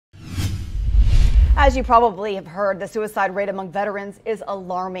As you probably have heard, the suicide rate among veterans is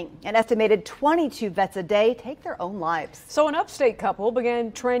alarming. An estimated 22 vets a day take their own lives. So an upstate couple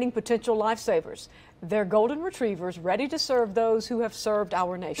began training potential lifesavers. They're golden retrievers ready to serve those who have served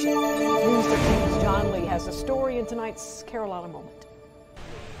our nation. News 13's John Lee has a story in tonight's Carolina Moment.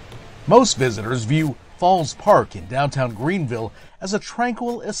 Most visitors view Falls Park in downtown Greenville as a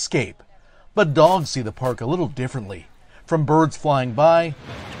tranquil escape. But dogs see the park a little differently. From birds flying by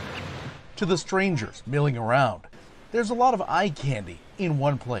to the strangers milling around, there's a lot of eye candy in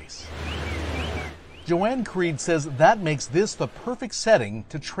one place. Joanne Creed says that makes this the perfect setting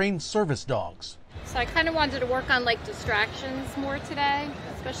to train service dogs. So I kind of wanted to work on like distractions more today,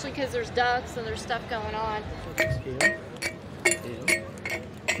 especially because there's ducks and there's stuff going on.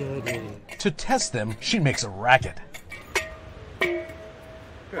 To test them, she makes a racket.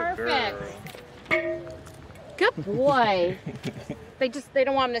 Perfect. Good boy. They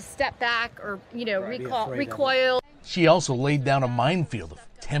don't want him to step back or, recoil. She also laid down a minefield of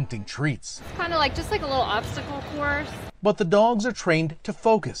tempting treats. It's kind of like just like a little obstacle course. But the dogs are trained to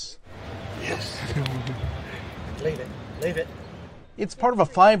focus. Yes. Leave it. It's part of a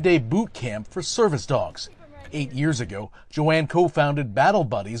 5-day boot camp for service dogs. 8 years ago, Joanne co-founded Battle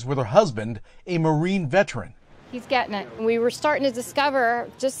Buddies with her husband, a Marine veteran. He's getting it. We were starting to discover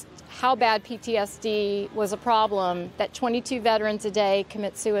just how bad PTSD was a problem, that 22 veterans a day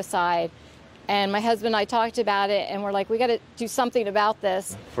commit suicide. And my husband and I talked about it, and we're like, we got to do something about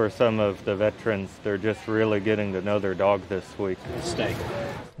this. For some of the veterans, they're just really getting to know their dog this week. Stay.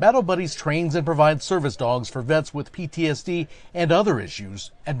 Battle Buddies trains and provides service dogs for vets with PTSD and other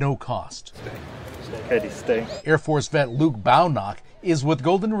issues at no cost. Stay. Katie, stay. Air Force vet Luke Baunock is with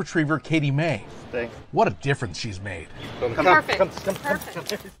Golden Retriever Katie May. Stay. What a difference she's made. Perfect.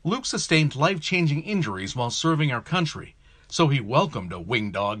 Luke sustained life-changing injuries while serving our country, so he welcomed a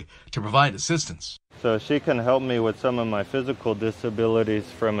wing dog to provide assistance. So she can help me with some of my physical disabilities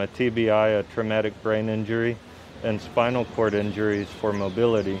from a TBI, a traumatic brain injury, and spinal cord injuries for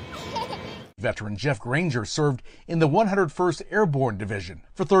mobility. Veteran Jeff Granger served in the 101st Airborne Division.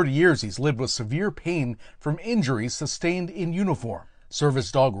 For 30 years, he's lived with severe pain from injuries sustained in uniform.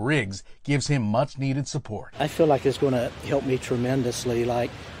 Service dog Riggs gives him much-needed support. I feel like it's going to help me tremendously. Like,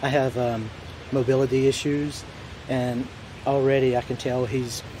 I have mobility issues, and already I can tell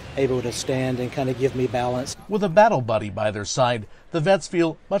he's able to stand and kind of give me balance. With a battle buddy by their side, the vets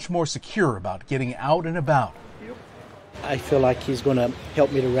feel much more secure about getting out and about. I feel like he's going to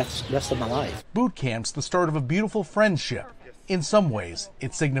help me the rest of my life. Boot camp's the start of a beautiful friendship. In some ways,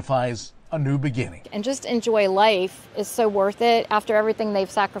 it signifies a new beginning. And just enjoy life is so worth it after everything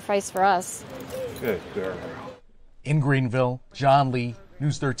they've sacrificed for us. Good girl. In Greenville, John Lee,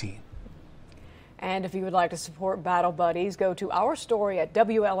 News 13. And if you would like to support Battle Buddies, go to our story at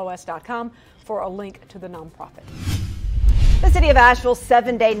WLOS.com for a link to the nonprofit. The city of Asheville's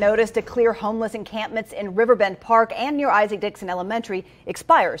 7-day notice to clear homeless encampments in Riverbend Park and near Isaac Dixon Elementary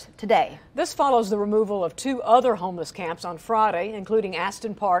expires today. This follows the removal of 2 other homeless camps on Friday, including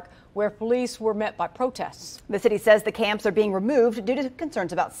Aston Park, where police were met by protests. The city says the camps are being removed due to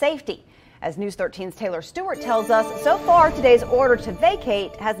concerns about safety. As News 13's Taylor Stewart tells us, so far today's order to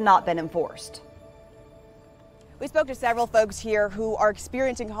vacate has not been enforced. We spoke to several folks here who are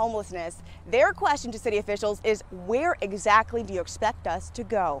experiencing homelessness. Their question to city officials is, where exactly do you expect us to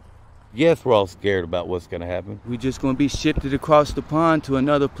go? Yes, we're all scared about what's going to happen. We're just going to be shifted across the pond to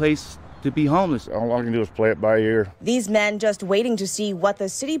another place to be homeless. All I can do is play it by ear. These men just waiting to see what the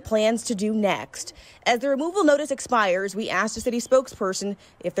city plans to do next. As the removal notice expires, we asked a city spokesperson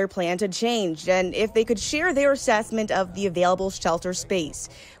if their plans had changed and if they could share their assessment of the available shelter space.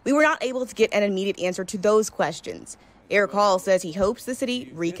 We were not able to get an immediate answer to those questions. Eric Hall says he hopes the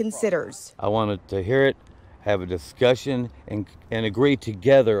city reconsiders. I wanted to hear it, have a discussion, and agree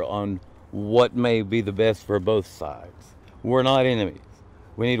together on what may be the best for both sides. We're not enemies.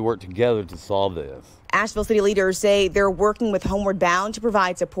 We need to work together to solve this. Asheville city leaders say they're working with Homeward Bound to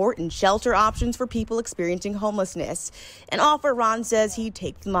provide support and shelter options for people experiencing homelessness, an offer Ron says he'd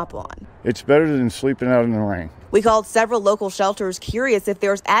take them up on. It's better than sleeping out in the rain. We called several local shelters curious if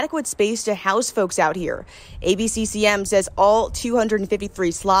there's adequate space to house folks out here. ABCCM says all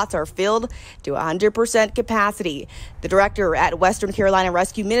 253 slots are filled to 100% capacity. The director at Western Carolina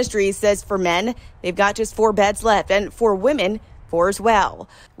Rescue Ministries says for men, they've got just 4 beds left, and for women, 4 as well.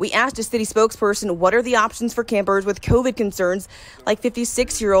 We asked a city spokesperson what are the options for campers with COVID concerns, like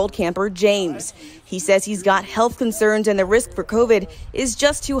 56-year-old camper James. He says he's got health concerns and the risk for COVID is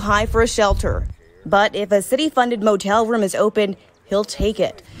just too high for a shelter. But if a city-funded motel room is open, he'll take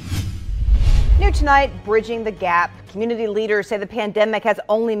it. New tonight, bridging the gap. Community leaders say the pandemic has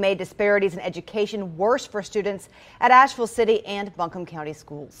only made disparities in education worse for students at Asheville City and Buncombe County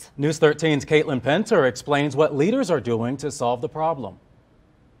schools. News 13's Caitlin Penter explains what leaders are doing to solve the problem.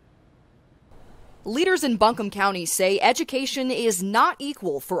 Leaders in Buncombe County say education is not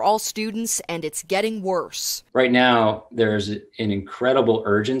equal for all students and it's getting worse. Right now, there's an incredible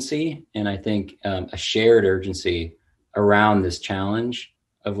urgency and I think a shared urgency around this challenge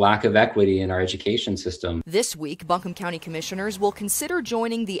of lack of equity in our education system. This week, Buncombe County commissioners will consider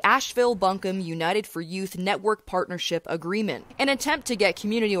joining the Asheville-Buncombe United for Youth Network Partnership Agreement, an attempt to get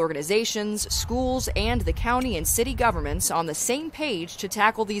community organizations, schools, and the county and city governments on the same page to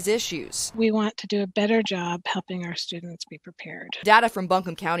tackle these issues. We want to do a better job helping our students be prepared. Data from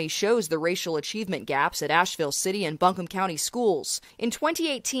Buncombe County shows the racial achievement gaps at Asheville City and Buncombe County schools. In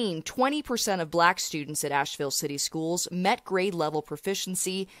 2018, 20% of black students at Asheville City schools met grade level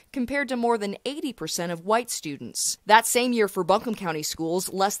proficiency compared to more than 80% of white students. That same year for Buncombe County schools,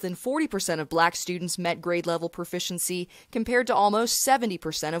 less than 40% of black students met grade level proficiency compared to almost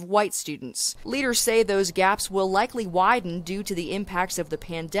 70% of white students. Leaders say those gaps will likely widen due to the impacts of the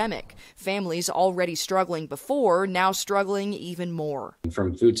pandemic. Families already struggling before, now struggling even more.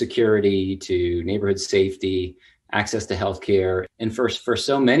 From food security to neighborhood safety, access to health care. And for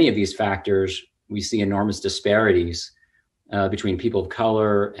so many of these factors, we see enormous disparities between people of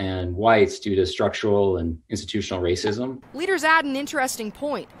color and whites due to structural and institutional racism. Leaders add an interesting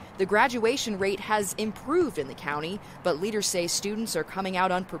point. The graduation rate has improved in the county, but leaders say students are coming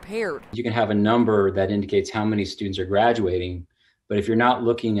out unprepared. You can have a number that indicates how many students are graduating, but if you're not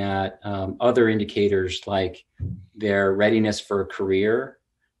looking at other indicators like their readiness for a career,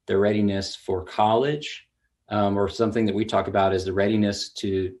 their readiness for college, or something that we talk about as the readiness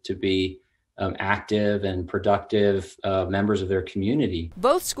to be active and productive members of their community.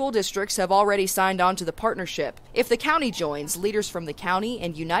 Both school districts have already signed on to the partnership. If the county joins, leaders from the county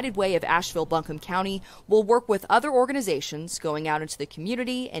and United Way of Asheville-Buncombe County will work with other organizations going out into the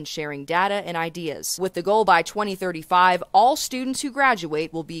community and sharing data and ideas. With the goal by 2035, all students who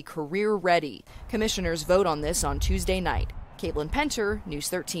graduate will be career ready. Commissioners vote on this on Tuesday night. Caitlin Penter, News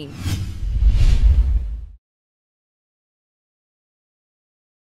 13.